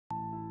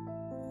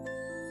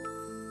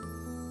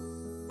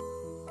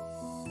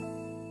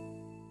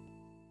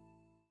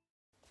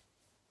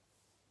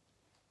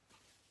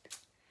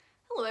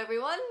Hello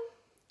everyone,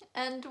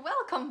 and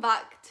welcome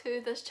back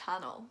to this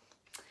channel.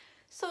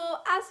 So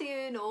as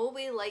you know,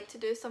 we like to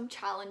do some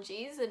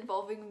challenges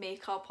involving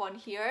makeup on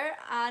here,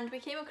 and we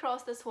came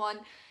across this one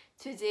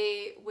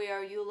today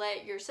where you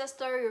let your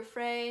sister, your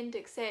friend,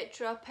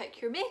 etc. pick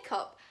your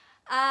makeup.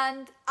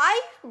 And I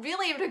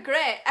really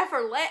regret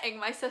ever letting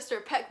my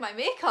sister pick my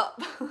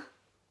makeup.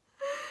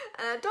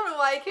 And I don't know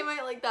why it came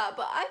out like that,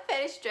 but I'm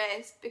very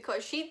stressed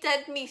because she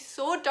did me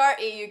so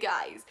dirty, you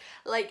guys.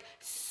 Like,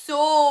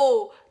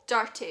 so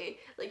dirty.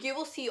 Like, you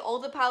will see all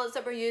the palettes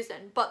that we're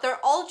using, but they're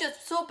all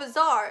just so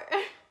bizarre.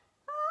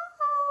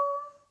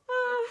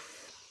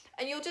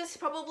 And you'll just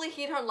probably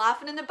hear her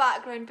laughing in the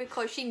background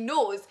because she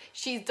knows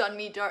she's done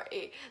me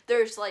dirty.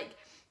 There's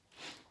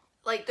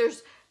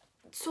there's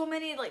so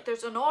many, like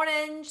there's an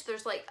orange,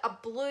 there's like a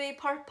bluey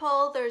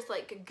purple, there's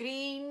like a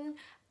green,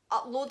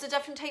 loads of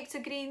different types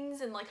of greens,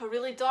 and like a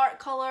really dark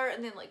colour,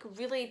 and then like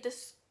really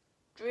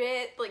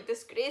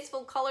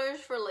disgraceful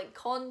colours for like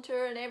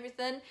contour and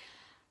everything.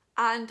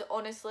 And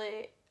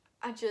honestly,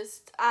 I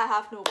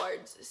have no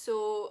words,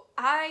 so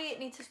I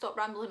need to stop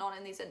rambling on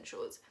in these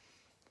intros.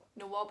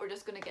 You know what, we're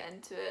just gonna get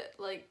into it.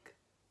 Like,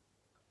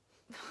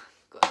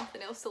 got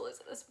nothing else to lose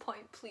at this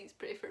point. Please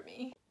pray for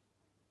me.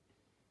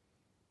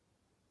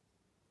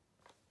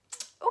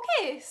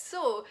 Okay,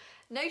 so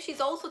now she's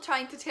also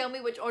trying to tell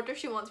me which order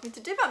she wants me to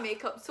do my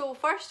makeup. So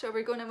first, are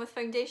we going in with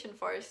foundation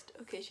first?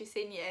 Okay, she's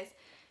saying yes.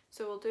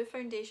 So we'll do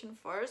foundation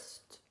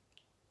first.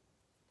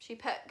 She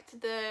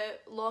picked the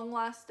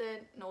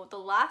the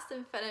Last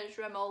and Finish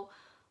Rimmel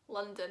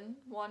London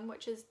one,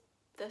 which is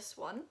this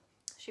one.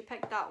 She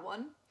picked that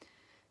one.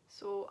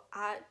 So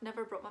I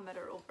never brought my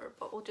mirror over,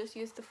 but we'll just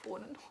use the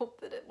phone and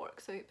hope that it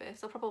works out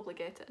best. I'll probably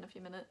get it in a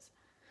few minutes.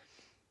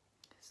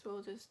 So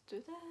we'll just do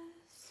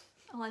this.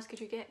 Unless,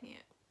 could you get me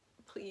it,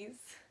 please?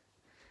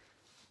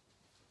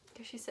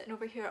 Because she's sitting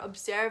over here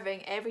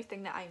observing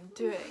everything that I'm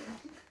doing.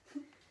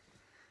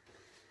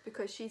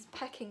 Because she's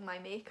picking my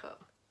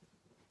makeup.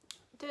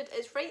 Dude,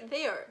 it's right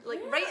there. Like,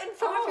 right in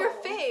front of your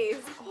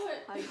face. Oh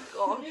my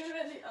gosh. Give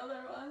me the other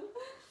one.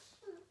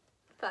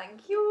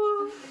 Thank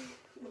you.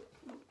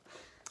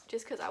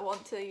 Just because I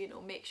want to, you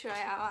know, make sure I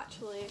am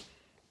actually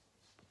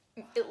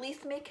at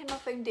least making my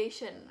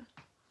foundation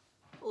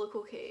look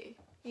okay.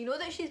 You know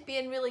that she's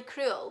being really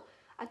cruel.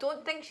 I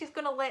don't think she's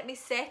gonna let me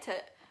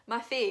set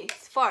my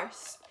face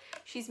first.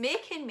 She's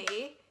making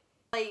me,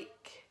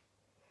 like,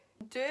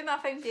 do my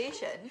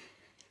foundation,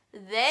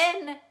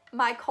 then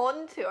my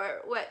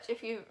contour, which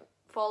if you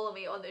follow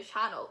me on this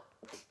channel,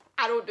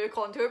 I don't do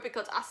contour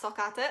because I suck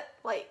at it.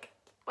 Like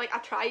I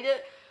tried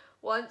it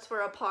once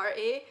for a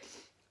party,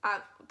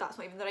 and that's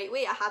not even the right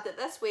way. I had it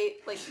this way,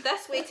 like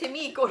this way to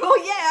me, going,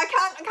 oh yeah, I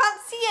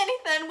can't see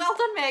anything. Well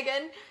done,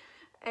 Megan.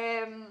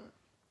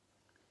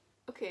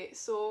 Okay,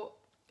 so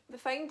the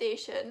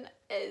foundation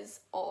is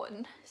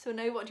on. So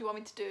now what do you want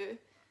me to do?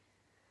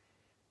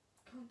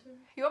 Contour.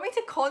 You want me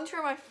to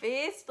contour my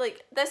face?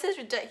 Like, this is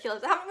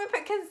ridiculous. I haven't even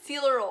put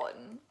concealer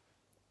on.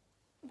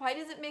 Why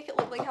does it make it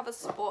look like I have a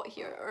spot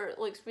here? Or it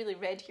looks really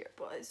red here,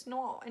 but it's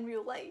not in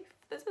real life.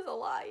 This is a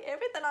lie.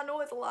 Everything I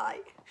know is a lie.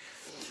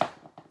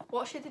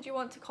 What shade did you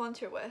want to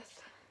contour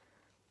with?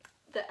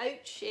 The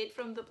Out shade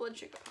from the Blood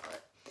Sugar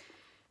palette.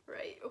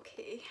 Right,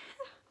 okay.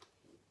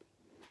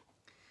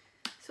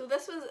 So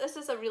this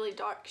is a really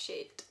dark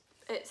shade.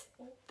 It's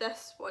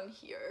this one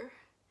here.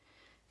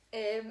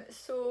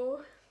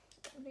 So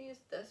I'm gonna use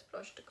this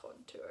brush to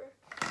contour.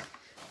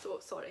 So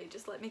sorry,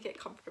 just let me get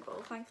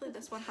comfortable. Thankfully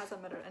this one has a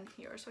mirror in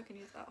here, so I can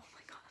use that. Oh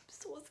my god, I'm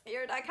so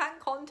scared. I can't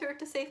contour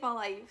to save my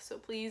life, so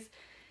please.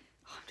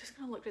 Oh, I'm just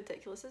gonna look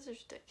ridiculous. This is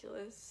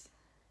ridiculous.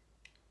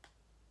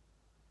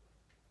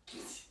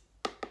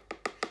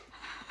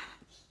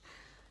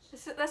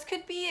 This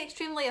could be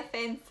extremely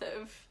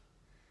offensive.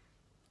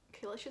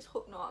 Okay, let's just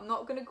hope not. I'm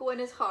not going to go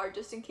in as hard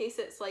just in case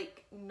it's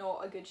like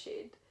not a good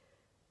shade.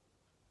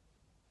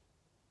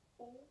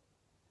 Oh,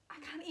 I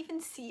can't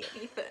even see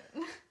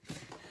anything.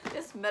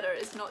 This mirror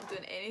is not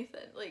doing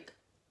anything. Like,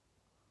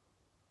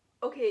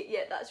 okay,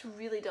 yeah, that's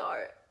really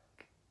dark.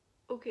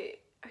 Okay,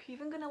 are you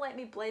even going to let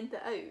me blend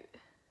it out?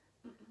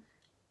 Mm-mm.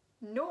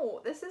 No,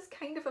 this is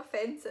kind of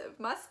offensive.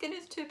 My skin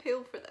is too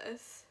pale for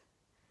this.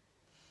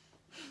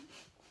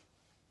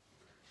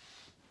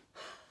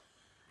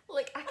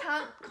 Like, I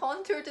can't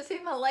contour to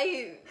save my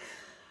life.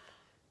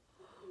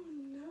 Oh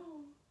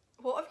no.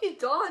 What have you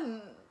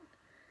done?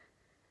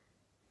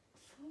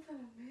 Something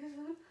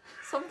amazing.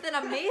 Something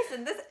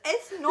amazing? This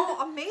is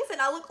not amazing.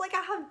 I look like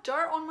I have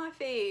dirt on my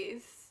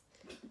face.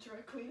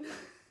 Drag queen.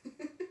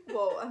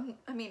 Well,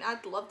 I mean,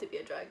 I'd love to be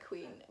a drag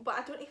queen, but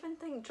I don't even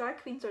think drag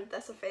queens are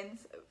this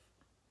offensive.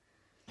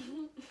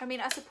 I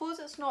mean, I suppose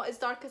it's not as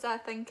dark as I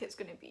think it's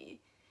gonna be.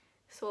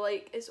 So,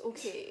 like, it's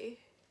okay.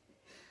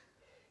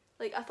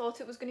 Like, I thought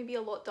it was going to be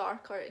a lot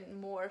darker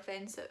and more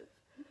offensive.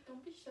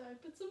 Don't be shy,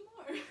 put some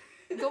more.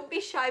 Don't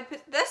be shy,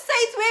 put... This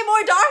side's way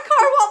more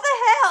darker, what the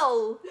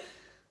hell?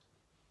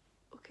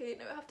 Okay,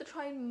 now I have to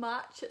try and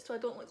match it so I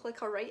don't look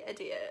like a right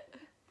idiot.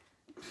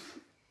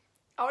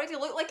 I already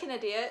look like an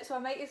idiot, so I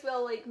might as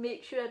well, like,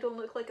 make sure I don't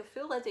look like a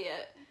full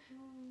idiot.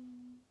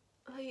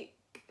 like,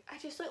 I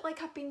just look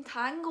like I've been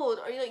tangled.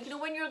 Or like, you know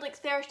when you're like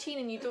 13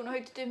 and you don't know how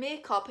to do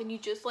makeup and you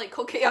just like,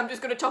 okay, I'm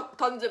just gonna chuck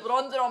tons of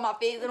bronzer on my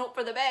face and hope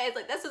for the best.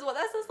 Like, this is what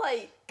this is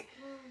like.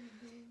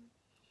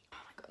 Oh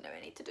my god, now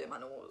I need to do my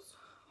nose.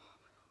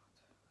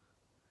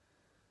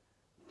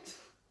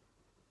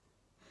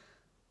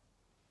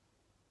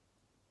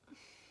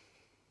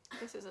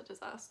 This is a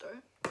disaster.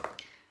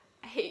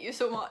 I hate you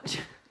so much.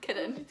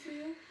 Kidding.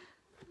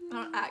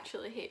 I don't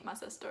actually hate my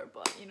sister,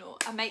 but you know,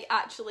 I might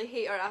actually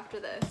hate her after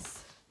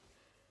this.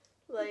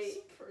 Like, I'm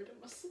so proud of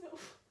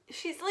myself.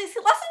 she's like, listen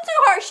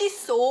to her. She's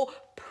so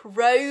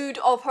proud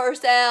of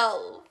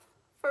herself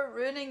for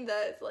ruining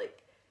this. Like,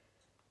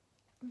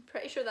 I'm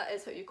pretty sure that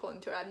is how you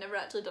contour. I've never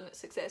actually done it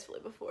successfully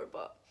before,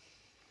 but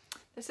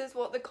this is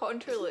what the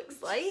contour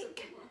looks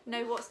like.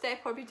 Now, what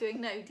step are we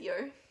doing now,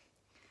 dear?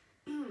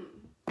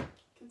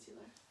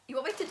 Concealer. You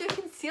want me to do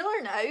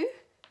concealer now?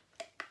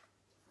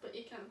 But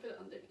you can't put it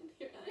underneath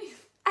your eyes.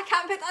 I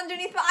can't put it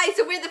underneath my eyes,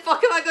 so where the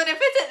fuck am I going to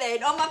put it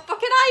then? On my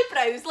fucking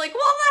eyebrows? Like,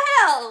 what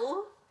the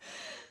hell?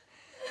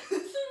 It's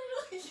a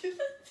really good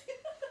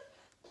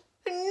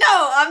idea.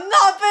 No, I'm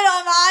not putting it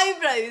on my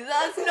eyebrows.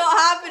 That's not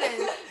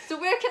happening. So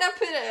where can I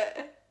put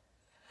it?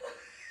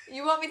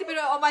 You want me to put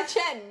it on my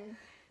chin?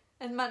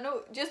 And my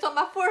nose? Just on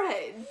my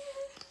forehead?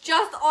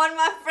 Just on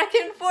my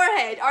freaking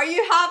forehead? Are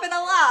you having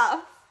a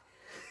laugh?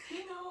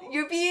 No.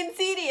 You're being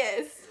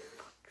serious?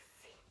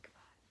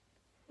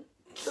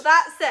 So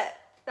that's it.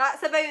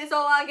 That's about as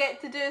all I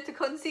get to do to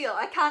conceal.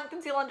 I can't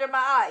conceal under my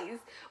eyes,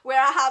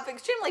 where I have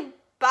extremely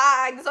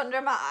bags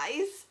under my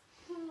eyes.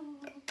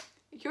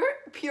 You're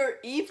pure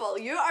evil.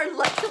 You are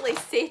literally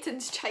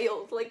Satan's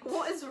child. Like,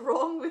 what is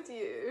wrong with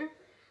you?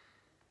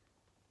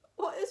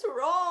 What is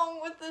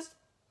wrong with this?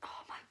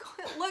 Oh my god,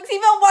 it looks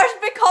even worse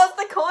because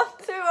the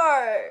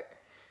contour.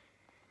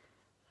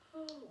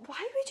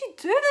 Why would you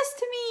do this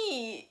to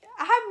me?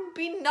 I haven't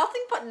been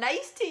nothing but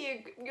nice to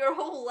you your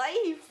whole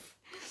life.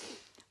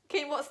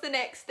 Okay, what's the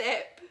next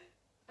step?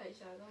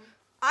 Eyeshadow.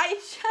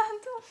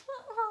 Eyeshadow. This is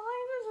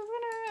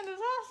gonna be a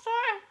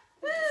disaster.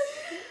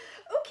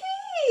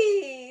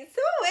 Okay,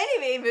 so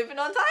anyway, moving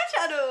on to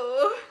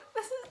eyeshadow.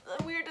 This is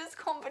the weirdest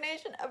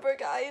combination ever,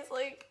 guys.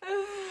 Like,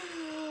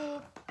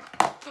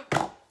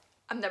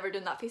 I'm never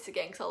doing that face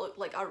again because I look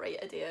like a right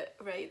idiot.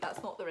 Right,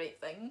 that's not the right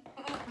thing.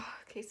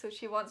 Okay, so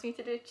she wants me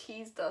to do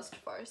cheese dust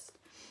first.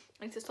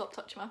 I need to stop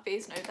touching my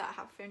face now that I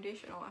have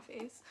foundation on my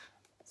face.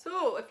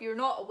 So, if you're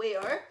not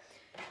aware,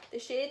 the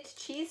shade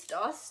Cheese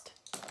Dust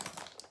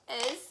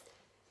is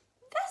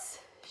this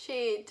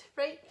shade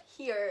right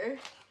here.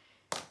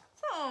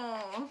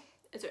 So,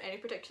 is there any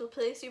particular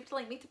place you would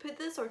like me to put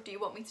this, or do you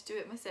want me to do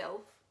it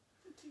myself?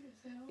 Do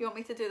yourself. You want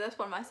me to do this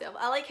one myself?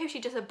 I like how she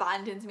just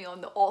abandons me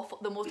on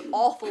the most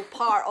awful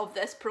part of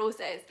this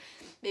process.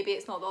 Maybe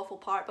it's not the awful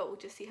part, but we'll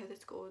just see how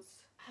this goes.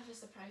 I have a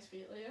surprise for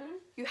you later.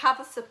 You have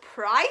a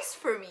surprise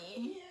for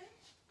me? Yeah.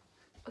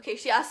 Okay,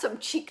 she has some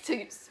cheek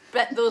to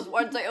spit those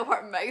words out of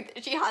her mouth.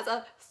 She has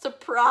a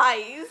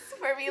surprise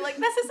for me. Like,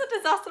 this is a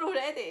disaster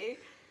already.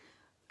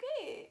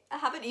 Okay, I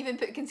haven't even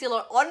put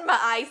concealer on my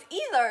eyes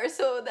either,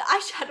 so the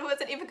eyeshadow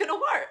isn't even gonna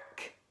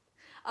work.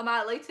 Am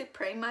I allowed to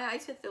prime my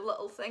eyes with the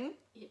little thing?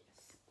 Yes.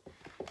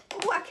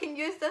 Oh, I can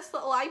use this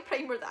little eye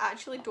primer that I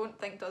actually don't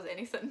think does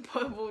anything,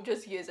 but we'll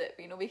just use it.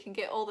 You know, we can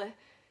get all the...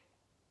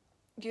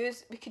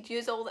 We could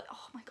use all the...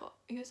 Oh my god,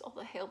 use all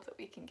the help that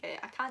we can get.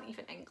 I can't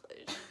even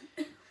English.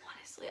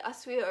 Honestly, I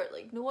swear,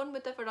 like, no one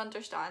would ever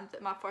understand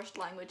that my first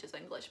language is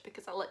English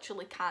because I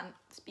literally can't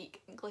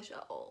speak English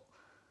at all.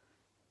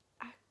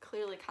 I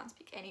clearly can't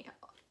speak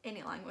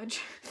any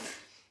language.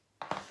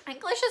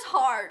 English is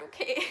hard,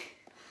 okay?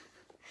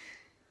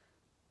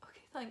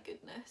 Okay, thank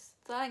goodness.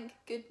 Thank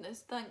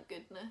goodness, thank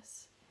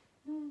goodness.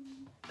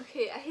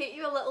 Okay, I hate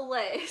you a little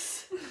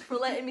less for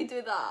letting me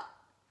do that.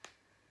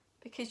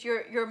 Because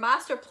your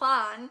master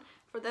plan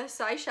for this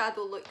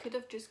eyeshadow look could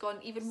have just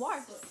gone even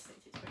worse. So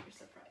excited for your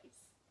surprise.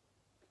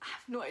 I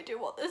have no idea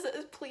what this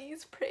is.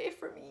 Please pray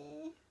for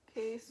me.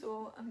 Okay,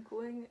 so I'm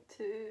going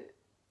to...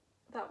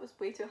 That was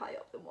way too high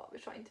up than what I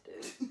was trying to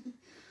do.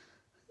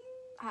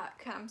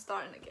 Okay, I'm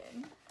starting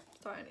again.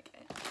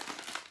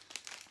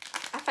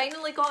 I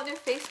finally got new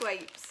face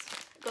wipes.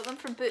 Got them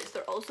from Boots.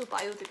 They're also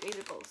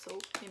biodegradable, so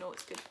you know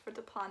it's good for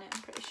the planet.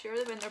 I'm pretty sure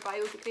that when they're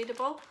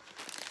biodegradable.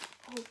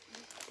 Oh,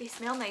 they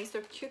smell nice.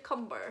 They're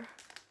cucumber.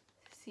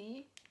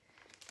 See?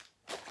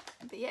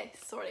 But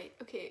yes, sorry.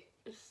 Okay,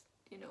 just,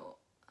 you know.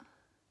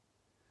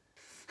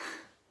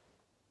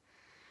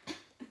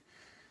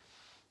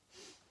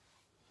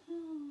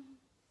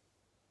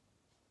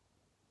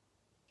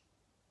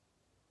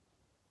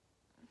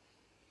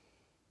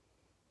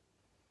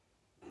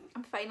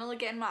 I'm finally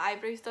getting my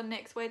eyebrows done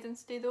next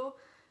Wednesday though,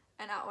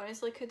 and I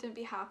honestly couldn't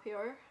be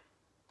happier.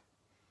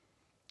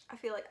 I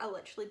feel like I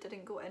literally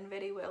didn't go in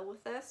very well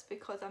with this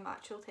because I'm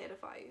actually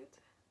terrified.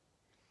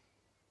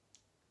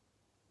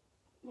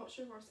 What's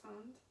your worst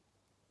hand?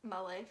 My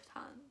left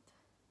hand.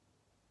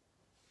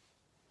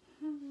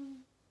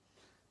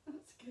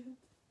 That's good.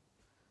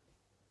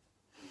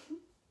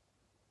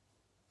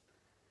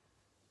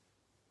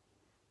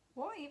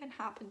 What even even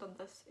happened on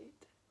this side.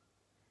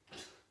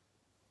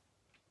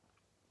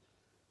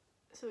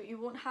 So you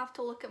won't have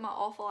to look at my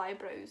awful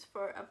eyebrows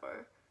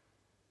forever.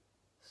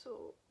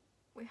 So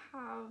we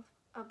have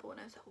a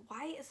bonus.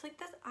 Why? It's like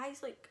this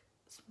eye's like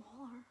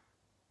smaller.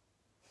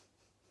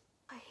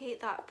 I hate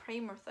that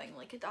primer thing.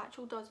 Like it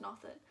actually does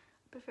nothing.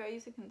 I prefer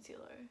using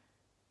concealer.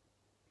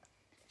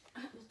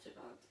 That's too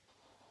bad.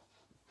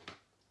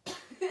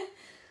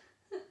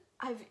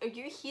 Are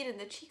you hearing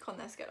the cheek on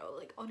this girl?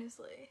 Like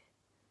honestly.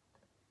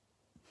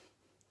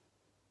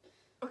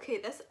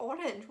 Okay, this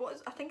orange. What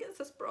is? I think it's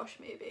this brush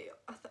maybe.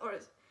 Or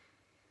is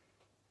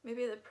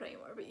maybe the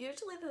primer. But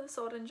usually this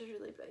orange is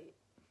really bright.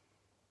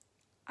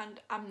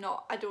 And I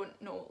don't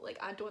know. Like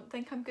I don't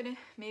think I'm gonna.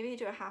 Maybe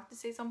do I have to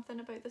say something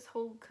about this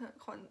whole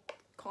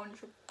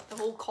the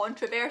whole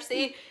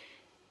controversy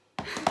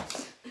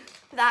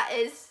that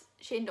is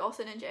Shane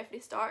Dawson and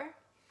Jeffree Star?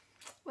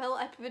 Well,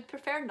 I would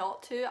prefer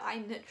not to.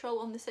 I'm neutral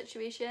on the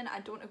situation.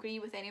 I don't agree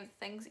with any of the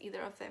things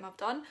either of them have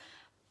done.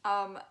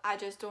 I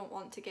just don't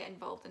want to get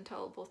involved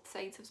until both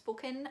sides have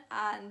spoken.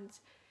 And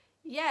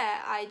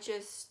yeah, I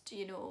just,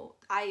 you know,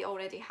 I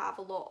already have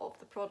a lot of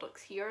the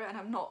products here and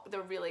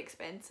they're really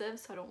expensive,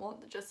 so I don't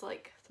want to just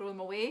like throw them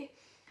away.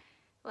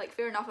 Like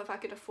fair enough if I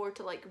could afford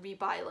to like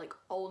rebuy like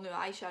all new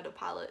eyeshadow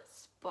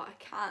palettes, but I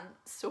can't,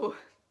 so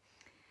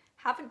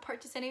haven't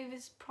purchased any of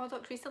his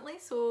products recently,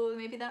 so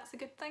maybe that's a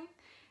good thing.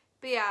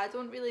 But yeah, I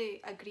don't really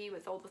agree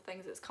with all the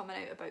things that's coming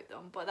out about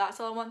them, but that's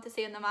all I want to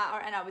say on the matter,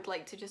 and I would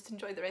like to just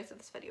enjoy the rest of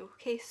this video.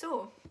 Okay,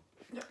 so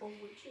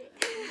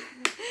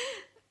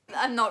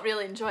I'm not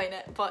really enjoying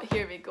it, but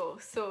here we go.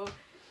 So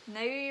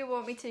now you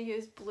want me to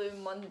use Blue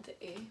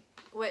Monday,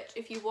 which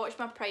if you watch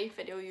my Pride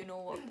video, you know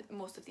what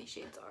most of these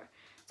shades are.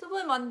 So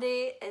Blue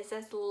Monday is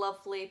this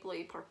lovely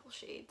bluey purple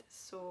shade.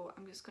 So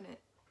I'm just gonna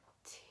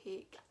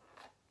take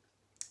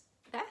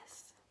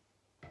this.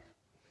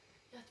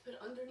 You have to put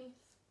it underneath.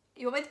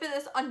 You want me to put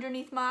this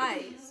underneath my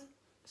eyes?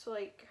 So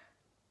like,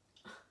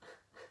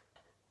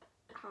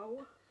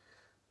 ow.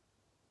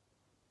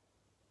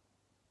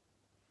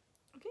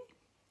 Okay.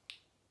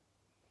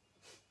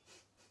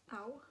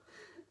 Ow.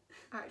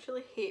 I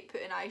actually hate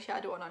putting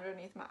eyeshadow on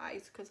underneath my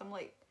eyes because I'm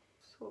like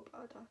so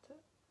bad at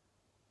it.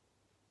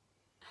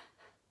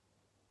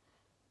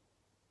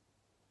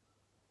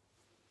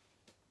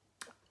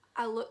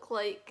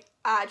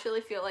 I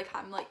actually feel like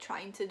I'm like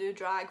trying to do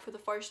drag for the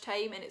first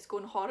time and it's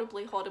going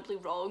horribly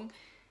wrong.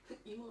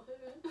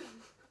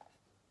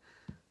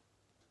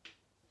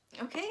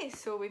 Okay,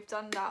 so we've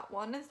done that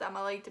one. Am I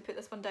allowed to put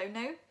this one down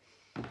now?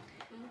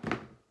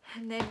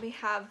 And then we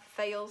have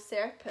Vile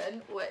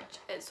Serpent, which,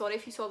 sorry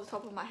if you saw the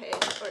top of my head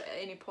or at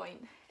any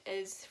point,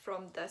 is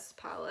from this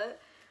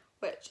palette,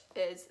 which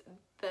is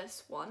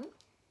this one.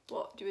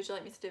 What would you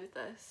like me to do with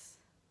this?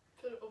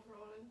 Put it over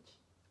orange.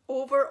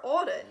 Over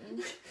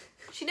orange?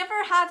 She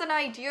never had an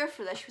idea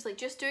for this. She was like,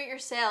 just do it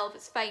yourself,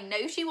 it's fine.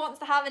 Now she wants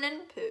to have an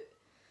input.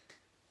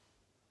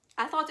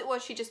 I thought it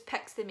was she just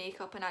picks the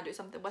makeup and I do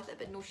something with it,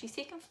 but no, she's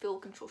taking full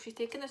control. She's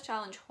taking this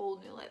challenge whole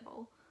new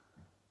level.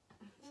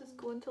 This is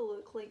going to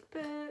look like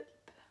boop.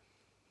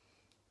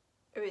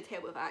 It would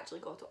help if I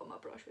actually got it on my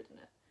brush, wouldn't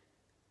it?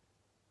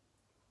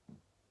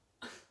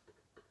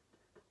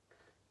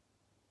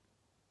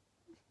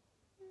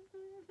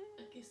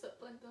 Okay, stop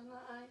blending on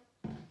that eye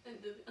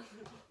and do the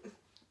other one.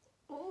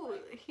 Oh,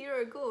 here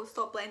I go.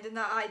 Stop blending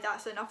that eye.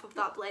 That's enough of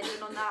that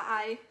blending on that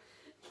eye. It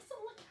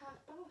doesn't look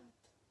half bad.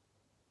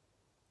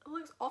 It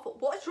looks awful.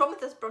 What is wrong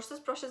with this brush? This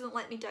brush isn't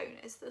letting me down.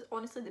 It's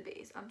honestly the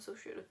base. I'm so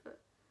sure of it.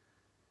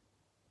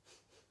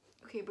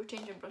 Okay, we're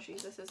changing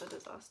brushes. This is a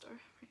disaster.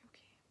 Right,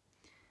 okay.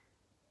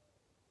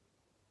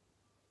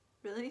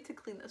 Really need to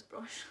clean this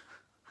brush.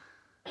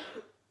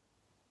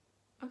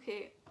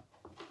 Okay.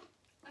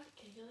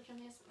 Okay, you look a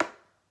mess.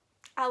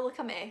 I look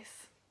a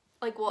mess.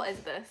 Like, what is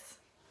this?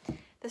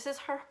 This is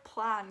her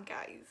plan,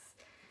 guys.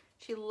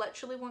 She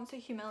literally wants to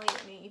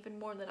humiliate me even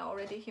more than I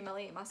already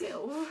humiliate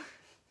myself.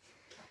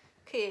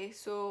 Okay,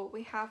 so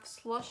we have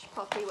Slush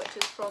Puppy, which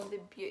is from the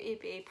Beauty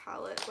Bay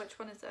palette. Which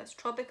one is this?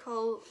 Tropic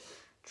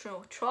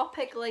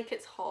Like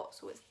It's Hot.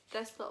 So it's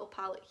this little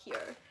palette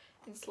here.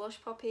 And Slush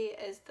Puppy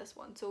is this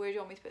one. So where do you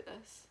want me to put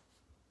this?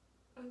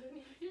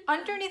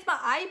 Underneath my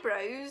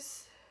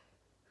eyebrows.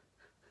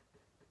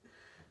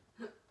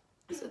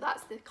 So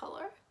that's the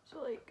colour.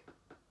 So like...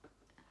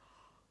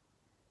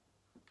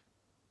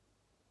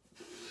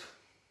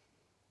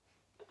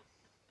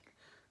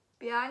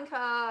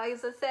 Bianca,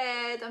 as I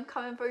said, I'm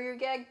coming for your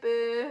gig,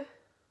 boo.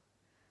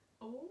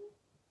 Oh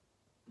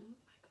my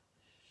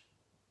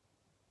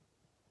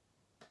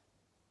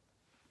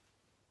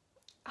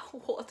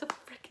gosh. What a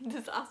freaking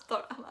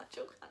disaster. I'm a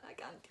joke and I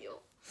can't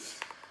deal.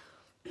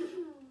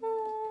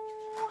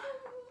 Oh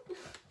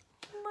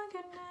my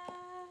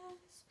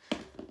goodness.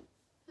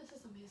 This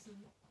is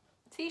amazing.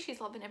 See, she's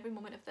loving every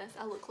moment of this.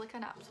 I look like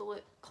an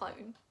absolute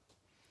clown.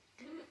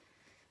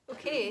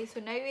 Okay, so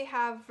now we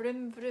have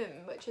Vroom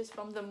Vroom, which is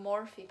from the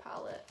Morphe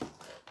palette.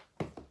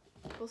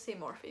 We'll say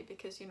Morphe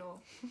because, you know,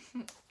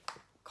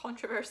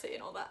 controversy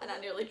and all that, and I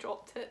nearly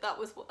dropped it. That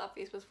was what that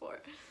face was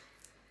for.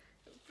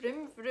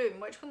 Vroom Vroom,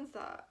 which one's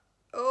that?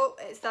 Oh,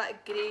 it's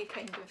that grey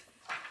kind of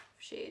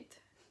shade.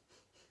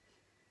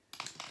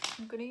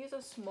 I'm going to use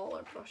a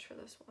smaller brush for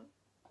this one.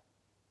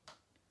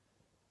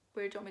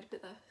 Where do you want me to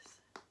put this?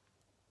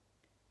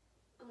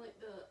 And like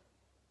the...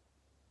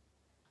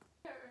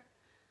 Here.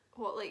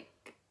 What, like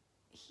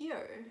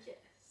here? Yes.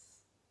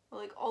 Or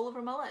like all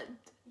over my lid?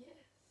 Yes.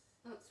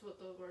 That's what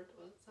the word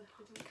was. I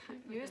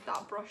Can't use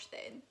that brush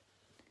then.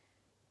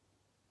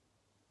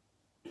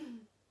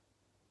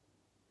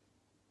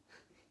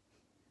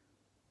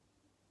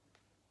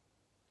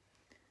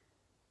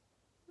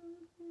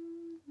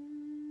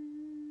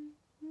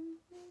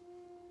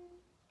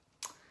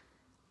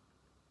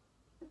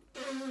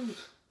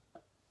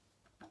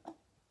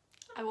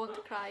 I want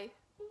to cry,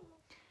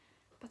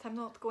 but I'm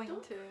not going to.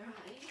 Don't cry.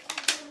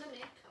 I'm doing the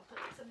makeup.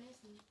 It's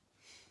amazing.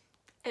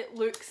 It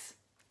looks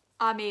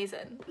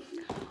amazing.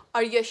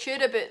 Are you sure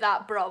about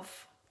that, bruv?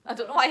 I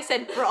don't know why I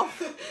said bruv.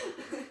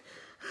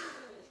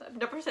 I've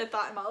never said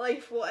that in my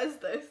life. What is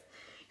this?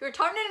 You're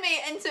turning me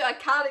into a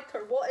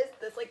character. What is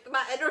this? Like,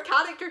 my inner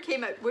character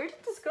came out. Where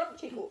did the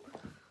scrunchie go?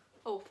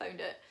 Oh, found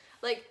it.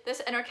 Like,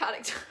 this inner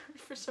character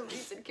for some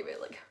reason came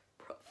out like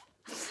bruv.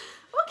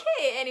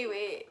 Okay,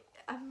 anyway.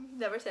 I've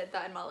never said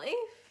that in my life.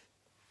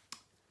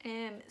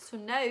 So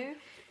now,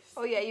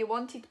 oh yeah, you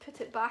wanted to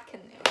put it back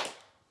in there.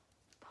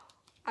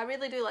 I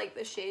really do like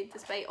this shade,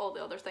 despite all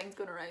the other things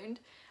going around.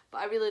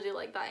 But I really do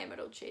like that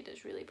emerald shade.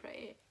 It's really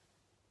pretty.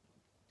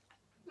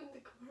 In the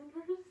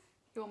corners.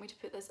 You want me to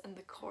put this in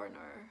the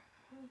corner?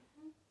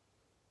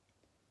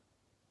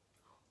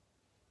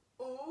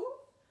 Oh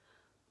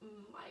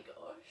my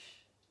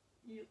gosh.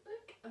 You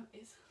look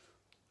amazing.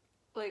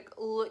 Like,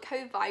 look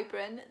how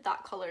vibrant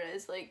that colour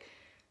is. Like,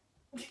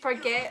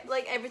 forget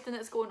like everything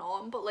that's going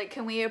on, but like,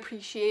 can we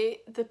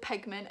appreciate the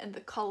pigment and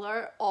the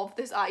colour of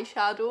this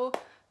eyeshadow?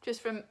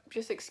 Just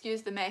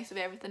excuse the mess of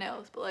everything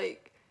else, but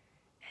like,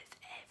 it's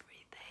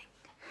everything.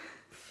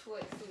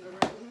 Flexing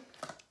around.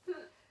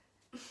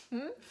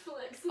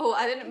 Flexing. Oh,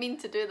 I didn't mean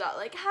to do that.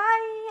 Like,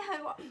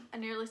 hi, I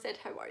nearly said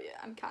how are you?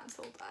 I'm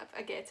cancelled.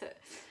 I get it.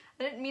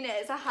 I didn't mean it.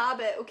 It's a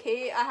habit,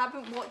 okay? I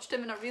haven't watched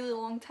him in a really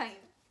long time.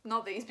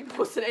 Not that he's been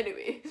posted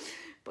anyway,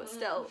 but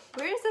still.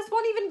 Where does this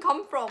one even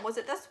come from? Was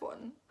it this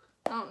one?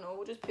 I don't know.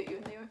 We'll just put you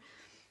in there.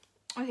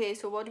 Okay,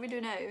 so what do we do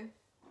now?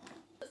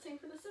 Let's sing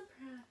for the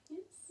surprise.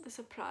 The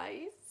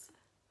surprise.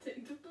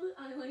 Take the blue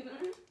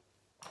eyeliner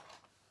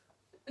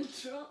and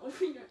draw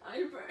over your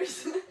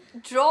eyebrows.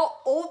 Draw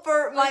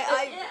over my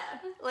eye.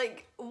 Yeah.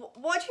 Like,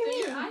 what do you Do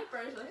mean? your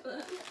eyebrows with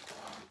it.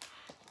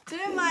 Do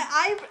my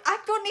I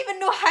don't even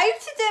know how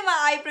to do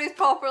my eyebrows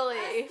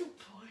properly. That's the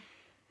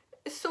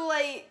point. So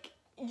like,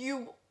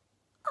 you...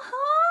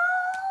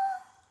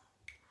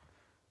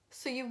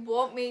 So you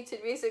want me to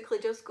basically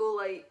just go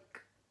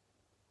like...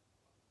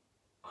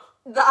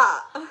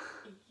 that?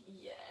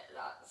 Yeah,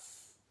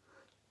 that's...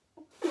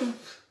 This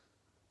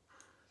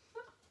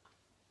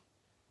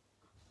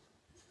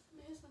is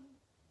amazing.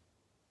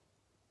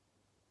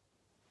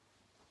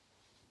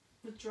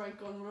 The dry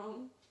gone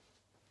wrong.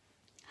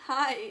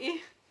 Hi.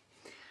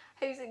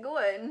 How's it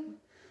going?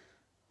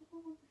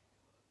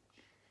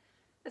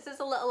 This is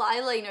a little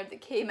eyeliner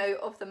that came out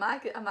of the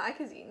a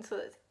magazine, so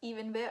it's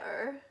even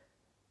better.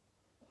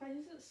 Why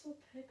is it so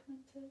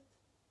pigmented?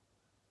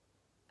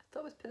 I thought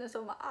I was putting this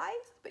on my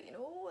eyes, but you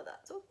know,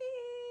 that's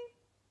okay.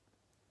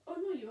 Oh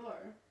no, you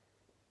are.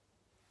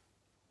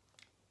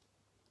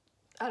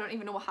 I don't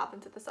even know what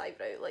happened to this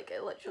eyebrow. Like,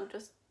 it literally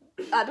just...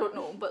 I don't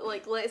know, but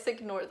like, let's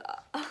ignore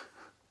that.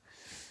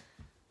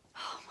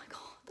 Oh my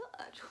god,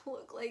 that actually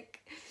look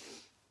like...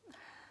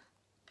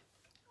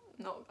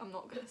 No, I'm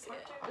not gonna say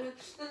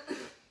it.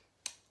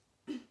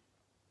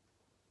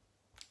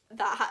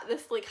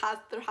 This like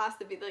there has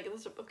to be like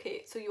this.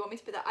 Okay, so you want me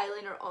to put the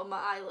eyeliner on my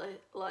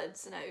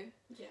eyelids now?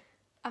 Yeah.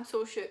 I'm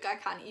so shook. I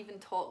can't even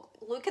talk.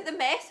 Look at the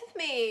mess with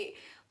me.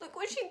 Look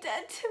what she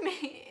did to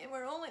me. And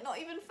we're only not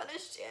even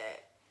finished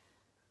yet.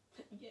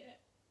 Yeah.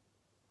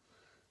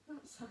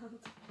 That's sad.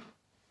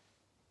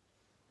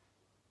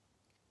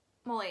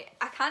 Molly,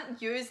 I can't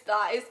use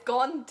that. It's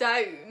gone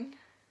down.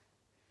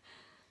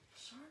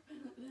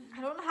 Sharpen it then.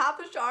 I don't have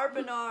a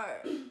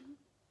sharpener.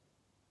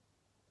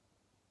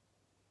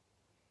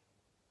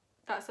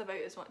 That's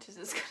about as much as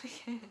it's gonna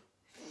get.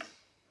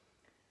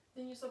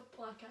 Then use a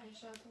black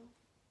eyeshadow.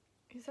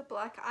 Use a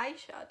black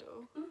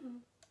eyeshadow.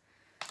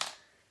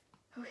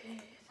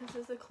 Okay, this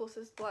is the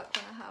closest black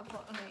one I have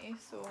on me,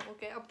 so we'll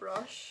get a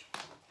brush.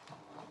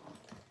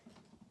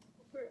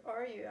 Where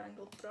are you,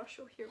 angled brush?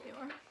 Oh, here we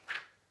are.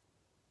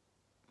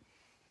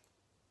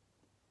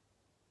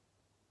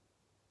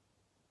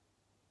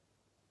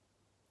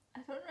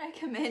 I don't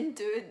recommend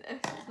doing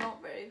this. It's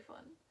not very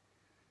fun.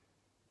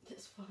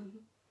 It's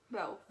fun.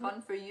 Well,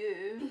 fun for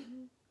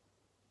you.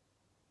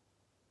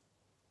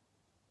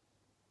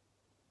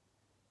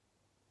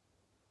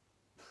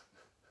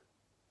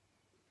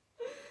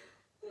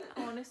 I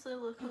honestly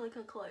look like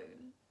a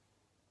clown.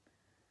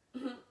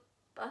 But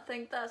I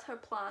think that's her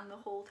plan the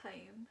whole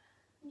time.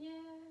 Yeah.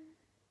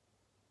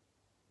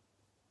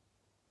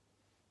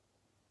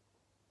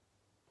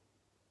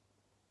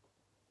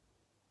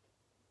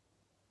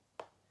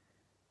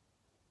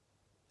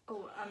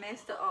 Oh, I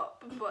messed it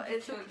up, but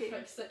it's Can't okay.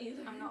 fix it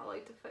either. I'm not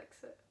allowed to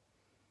fix it.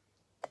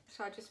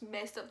 So I just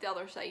messed up the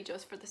other side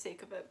just for the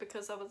sake of it,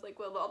 because I was like,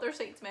 well, the other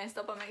side's messed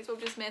up, I might as well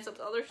just mess up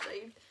the other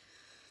side.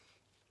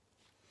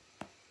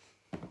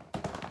 I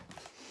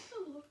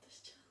love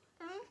this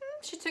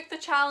challenge. She took the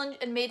challenge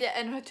and made it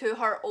into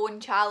her own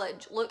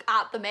challenge. Look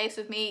at the mess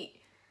of me.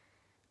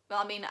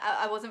 Well, I mean,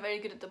 I wasn't very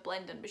good at the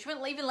blending, but she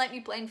wouldn't even let me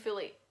blend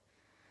fully.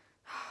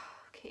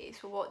 Okay,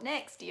 so what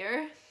next,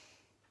 dear?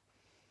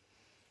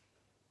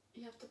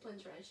 You have to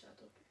blend your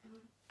eyeshadow.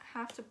 I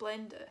have to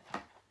blend it.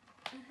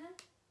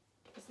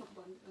 It's not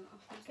blended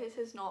enough. This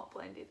is not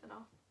blended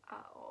enough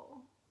at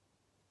all.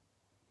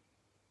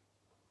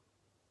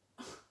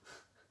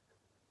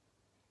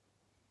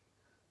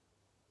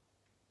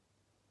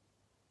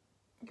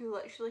 You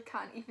literally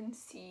can't even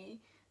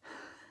see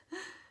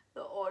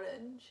the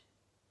orange.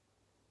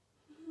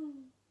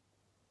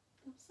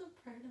 I'm so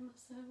proud of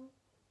myself.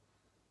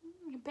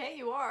 I bet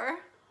you are.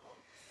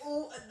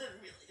 Oh, I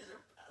didn't realize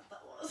how bad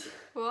that was.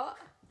 What?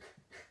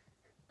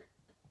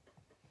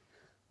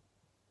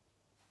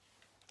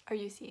 Are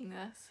you seeing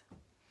this?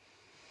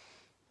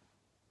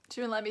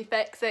 She wouldn't let me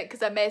fix it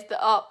because I messed it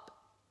up.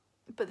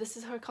 But this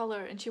is her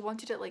colour and she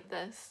wanted it like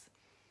this.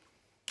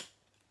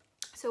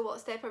 So what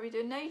step are we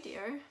doing now,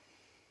 dear?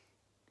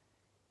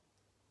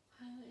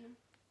 Highlighter.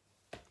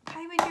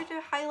 Why would you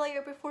do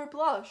highlighter before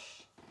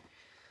blush?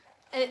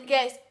 It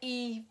gets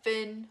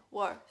even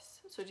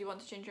worse. So do you want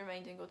to change your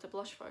mind and go to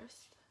blush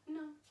first?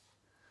 No.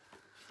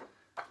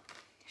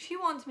 She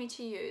wants me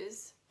to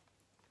use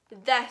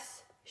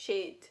this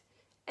shade.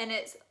 And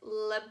it's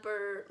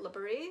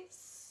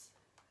Liberace.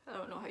 I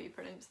don't know how you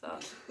pronounce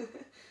that.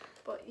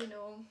 But you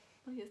know,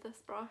 I'll use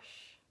this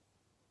brush.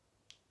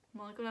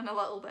 I'm only going in a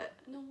little bit.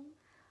 No.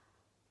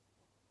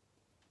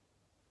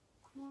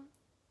 More.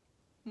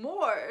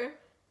 More?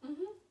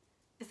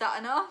 Is that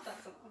enough?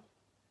 That's enough.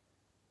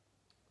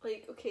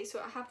 Like, okay, so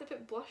I have to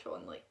put blush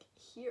on, like,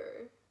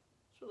 here.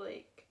 So,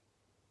 like...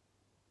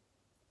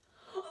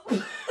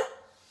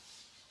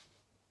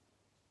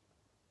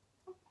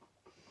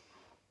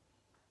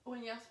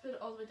 When you have to put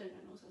it all the way down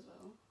your nose as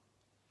well.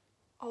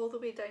 all the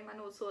way down my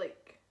nose, so,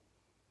 like...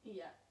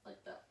 Yeah,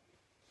 like that.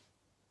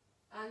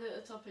 And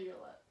at the top of your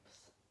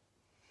lips.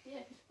 Yeah,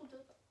 people do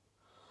that.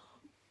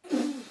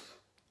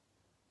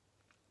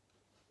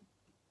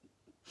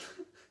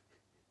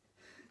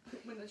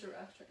 When a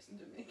giraffe tries to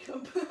do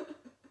makeup.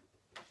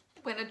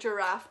 When a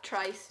giraffe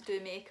tries to do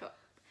makeup.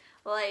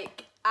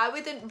 Like, I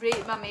wouldn't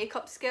rate my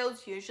makeup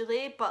skills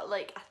usually, but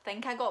like, I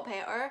think I got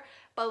better.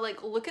 But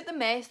like, look at the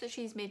mess that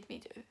she's made me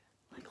do.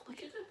 Like, look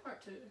at do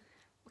part 2.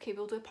 Okay,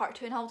 we'll do part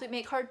 2 and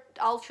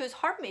I'll choose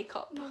her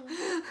makeup. No.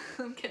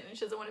 I'm kidding,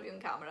 she doesn't want to be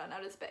on camera and I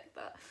respect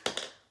that.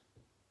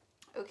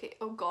 Okay,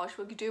 oh gosh,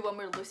 we'll do one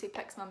where Lucy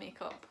picks my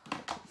makeup.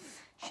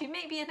 She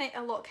may be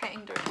a lot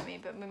kinder to me,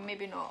 but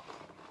maybe not.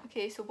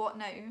 Okay, so what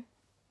now?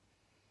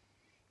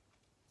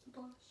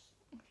 Blush.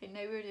 Okay,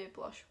 now we're doing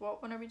blush.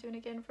 What one are we doing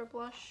again for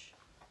blush?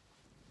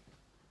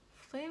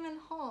 Flaming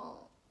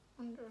Hot.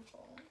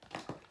 Wonderful.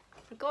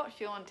 Forgot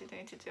she wanted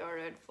me to do a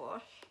red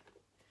blush.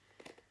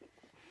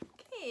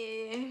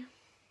 Okay.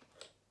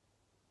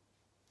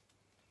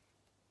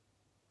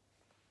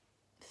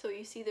 So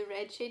you see the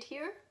red shade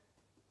here?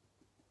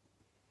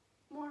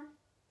 More.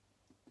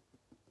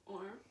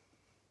 Or.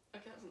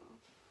 Okay, that's enough.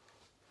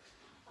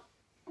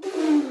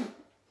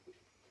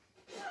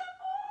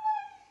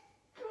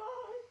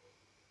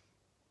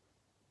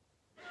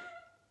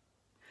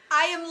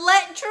 I am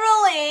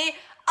literally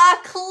a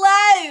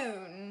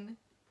clown!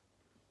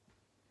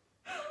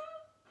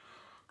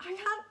 I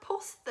can't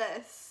post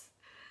this.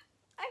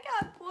 I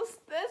can't post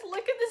this.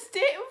 Look at the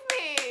state of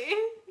me.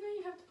 No,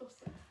 you have to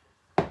post it.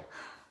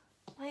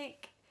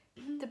 Like, I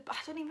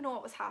don't even know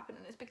what was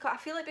happening. It's because I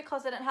feel like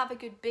because I didn't have a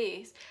good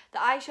base, the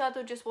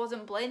eyeshadow just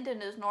wasn't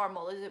blending as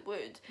normal as it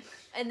would,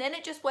 and then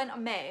it just went a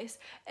mess.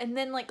 And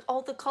then like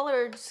all the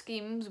colored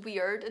schemes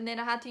weird, and then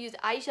I had to use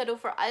eyeshadow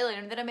for eyeliner,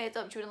 and then I messed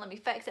up. She wouldn't let me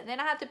fix it. And then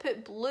I had to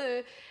put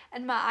blue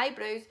in my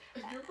eyebrows.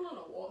 You're going on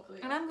a walk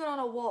later. And I'm going on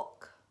a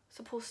walk.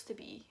 Supposed to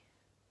be.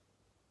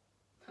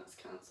 That's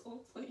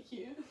cancelled, like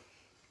you.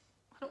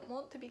 I don't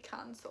want to be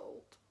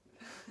cancelled.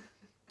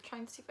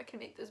 Trying to see if I can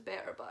make this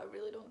better, but I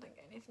really don't think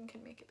anything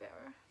can make it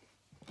better.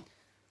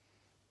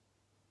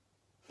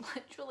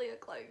 Literally a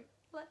clown.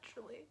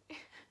 Literally.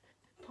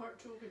 Part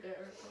 2 will be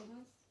better, I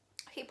promise.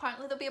 Okay,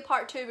 apparently there'll be a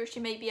part 2 where she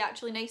might be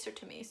actually nicer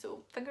to me,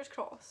 so fingers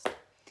crossed.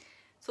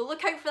 So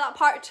look out for that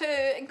part 2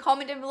 and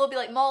comment down below, be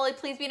like, Molly,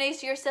 please be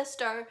nice to your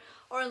sister.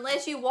 Or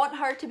unless you want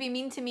her to be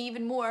mean to me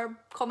even more,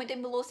 comment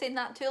down below saying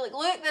that too. Like,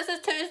 look, this is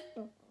too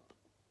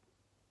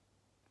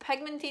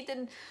pigmented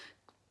and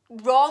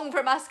wrong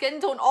for my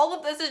skin tone. All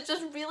of this is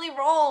just really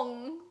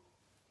wrong.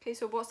 Okay,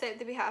 so what step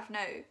do we have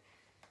now?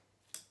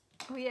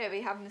 Oh yeah,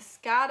 we have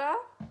mascara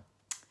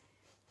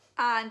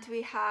and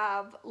we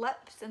have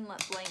lips and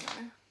lip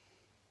liner.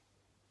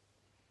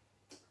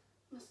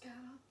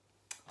 Mascara.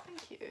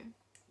 Thank you.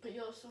 But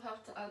you also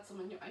have to add some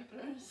on your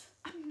eyebrows.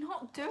 I'm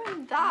not doing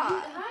You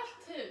that.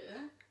 have to.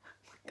 Oh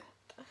my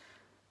god.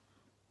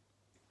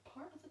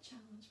 Part of the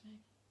challenge, Meg.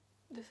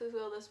 This is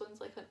well, this one's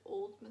like an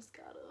old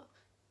mascara.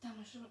 Damn,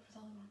 I should have went for the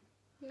other one.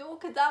 No,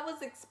 because that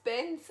was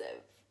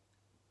expensive.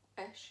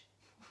 Ish.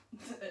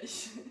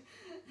 Ish.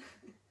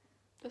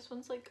 This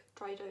one's like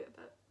dried out a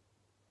bit.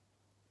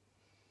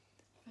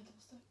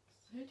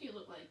 Fiddlesticks. Who do you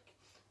look like?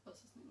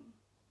 What's his name?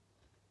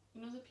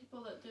 You know the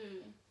people that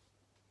do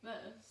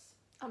this?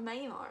 A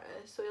mime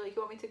artist, so like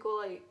you want me to go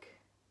like...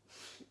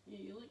 Yeah,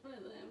 you look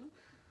like them.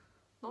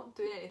 Not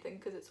doing anything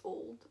because it's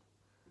old.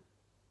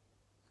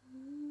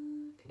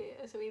 Okay,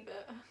 it's a wee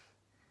bit...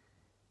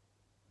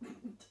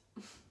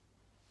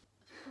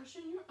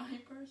 Brushing your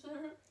eyebrows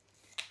out.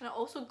 And I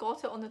also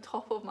got it on the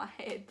top of my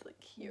head, like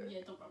here.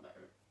 Yeah, don't rub it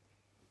out.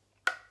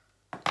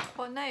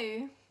 What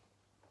now?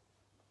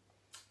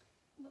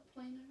 Lip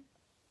liner.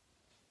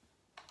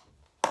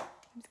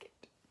 I'm scared.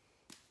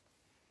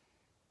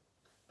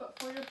 But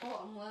for your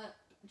bottom lip,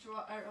 draw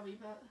it out a wee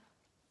bit.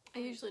 I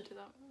usually do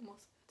that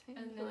most of the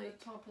time. And then like,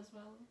 the top as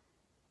well.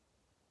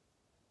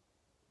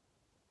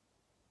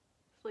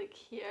 like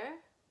here,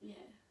 Yeah.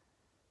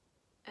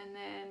 and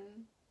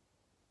then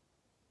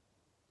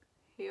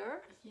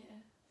here. Yes.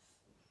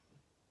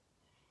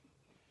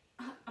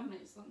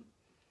 Amazing.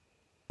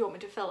 You want me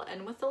to fill it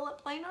in with the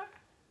lip liner?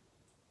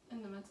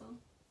 In the middle.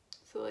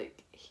 So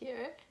like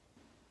here.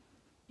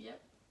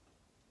 Yep.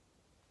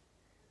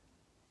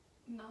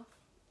 Enough.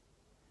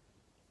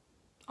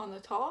 On the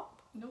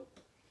top. Nope.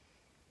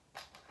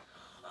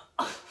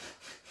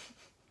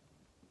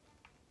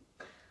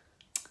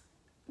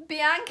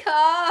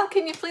 Bianca,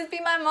 can you please be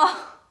my mom?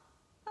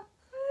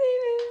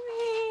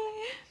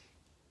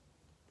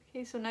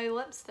 Okay, so now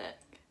lipstick.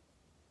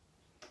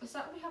 Is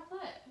that what we have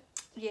left?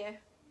 Yeah.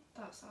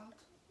 That's sad.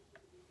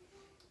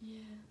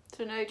 Yeah.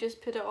 So now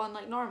just put it on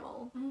like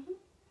normal. Mm-hmm.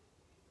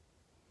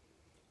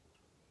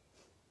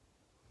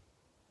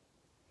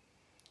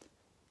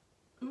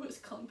 Ooh, it's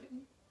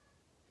clumping.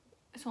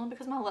 It's only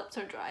because my lips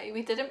are dry.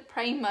 We didn't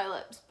prime my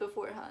lips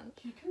beforehand.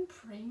 You can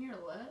prime your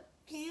lips?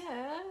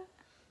 Yeah.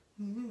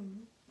 Mm.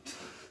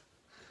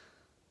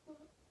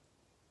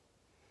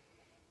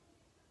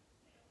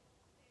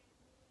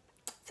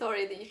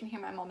 Sorry that you can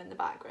hear my mom in the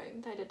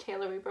background. I did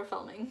Taylor Weber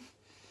filming.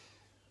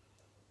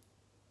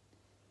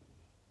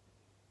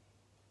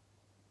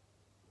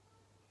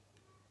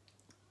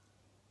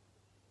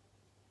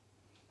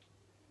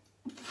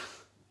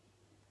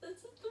 This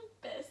is the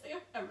best thing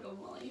I've ever done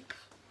in my life.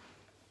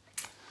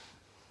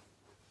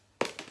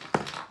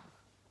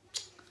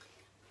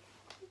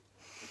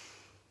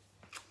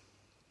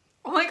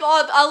 Oh my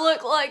god, I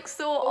look like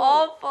so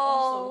awful.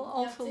 Also,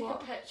 you have to what?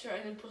 take a picture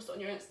and then post it on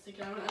your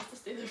Instagram and it has to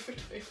stay there for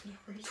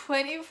 24 hours.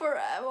 24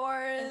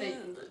 hours.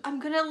 Amazing. I'm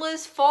gonna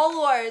lose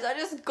followers. I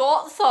just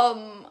got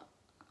some.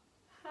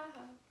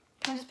 Haha.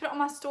 Can I just put it on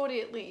my story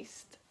at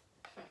least?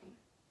 Fine.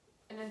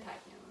 And then tag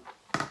me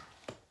on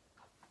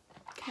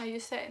Can I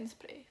use setting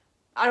spray?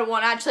 I don't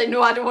want, actually,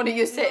 no, I don't want to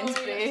use it. setting No, you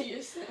have to spray.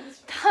 use setting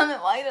spray. Damn it,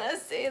 why did I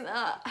say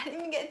that? I didn't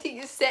even get to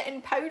use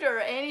setting powder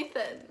or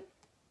anything.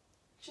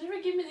 She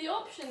never gave me the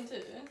option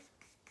to.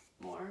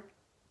 More.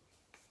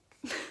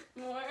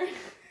 More.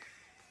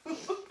 My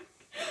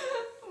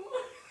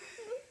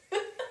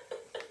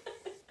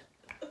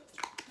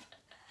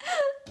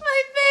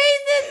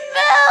face is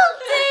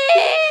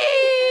melting!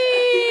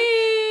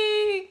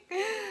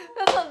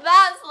 That's what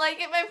that's like.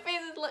 If my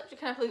face is literally...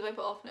 Can I please wipe it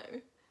off now?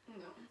 No.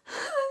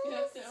 You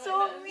have to So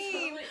like this.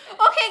 mean. Like this.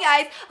 Okay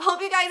guys, I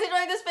hope you guys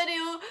enjoyed this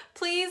video.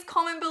 Please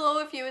comment below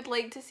if you would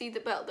like to see the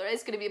belt. There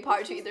is going to be a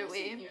part 2 either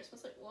way. Here, it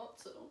smells like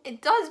lots of.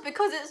 It does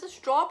because it's a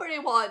strawberry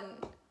one.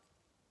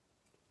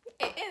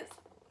 It is.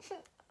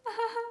 I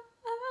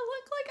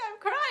look like I'm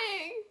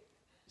crying.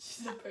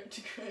 She's about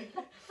to cry.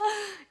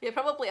 You're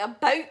probably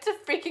about to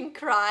freaking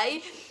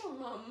cry. Oh,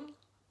 Mum.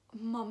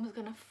 Mum's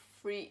gonna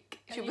freak.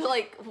 And She'll you be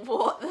like,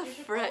 what the You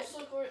should frick?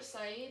 also go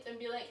outside and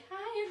be like,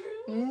 hi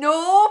everyone.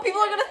 No,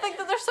 people are gonna think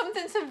that there's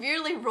something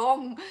severely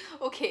wrong.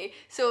 Okay,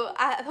 so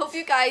I hope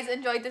you guys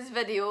enjoyed this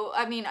video.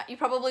 I mean, you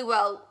probably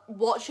will,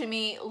 watching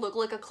me look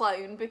like a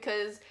clown,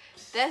 because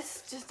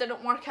this just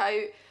didn't work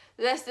out.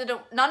 This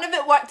didn't, none of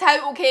it worked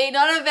out, okay?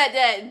 None of it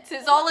did.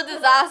 It's all a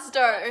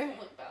disaster. Don't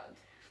look bad.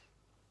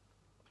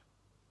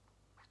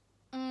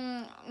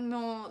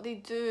 No, they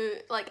do.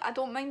 Like, I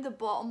don't mind the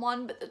bottom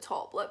one, but the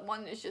top lip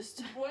one is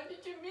just... Why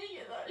did you make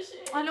it that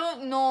shit? I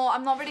don't know,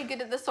 I'm not very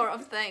good at this sort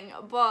of thing,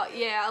 but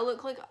yeah, I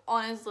look like,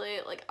 honestly,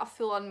 like a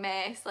full-on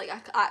mess, like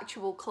an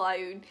actual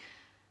clown.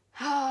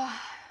 I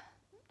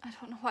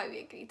don't know why we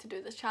agreed to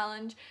do this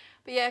challenge,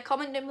 but yeah,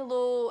 comment down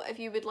below if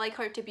you would like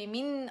her to be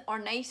mean or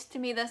nice to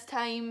me this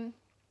time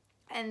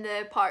in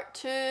the part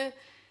 2.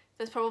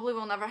 This probably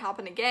will never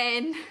happen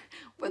again.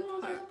 With No,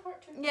 her. there's a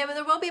part 2. Yeah, but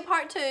there will be a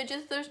part 2,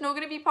 just there's not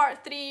going to be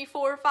part 3,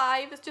 4,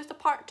 5, it's just a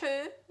part 2.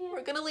 Yeah.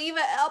 We're going to leave it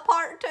at a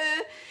part 2.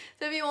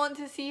 So if you want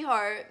to see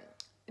her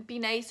be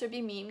nice or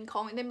be mean,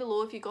 comment down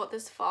below if you got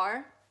this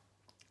far.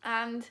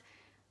 And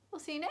we'll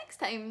see you next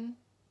time.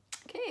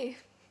 Okay,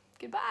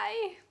 goodbye.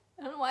 I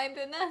don't know why I'm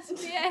doing this,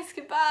 but yes,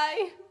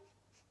 goodbye.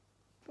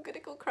 I'm going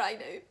to go cry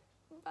now.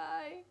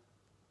 Bye.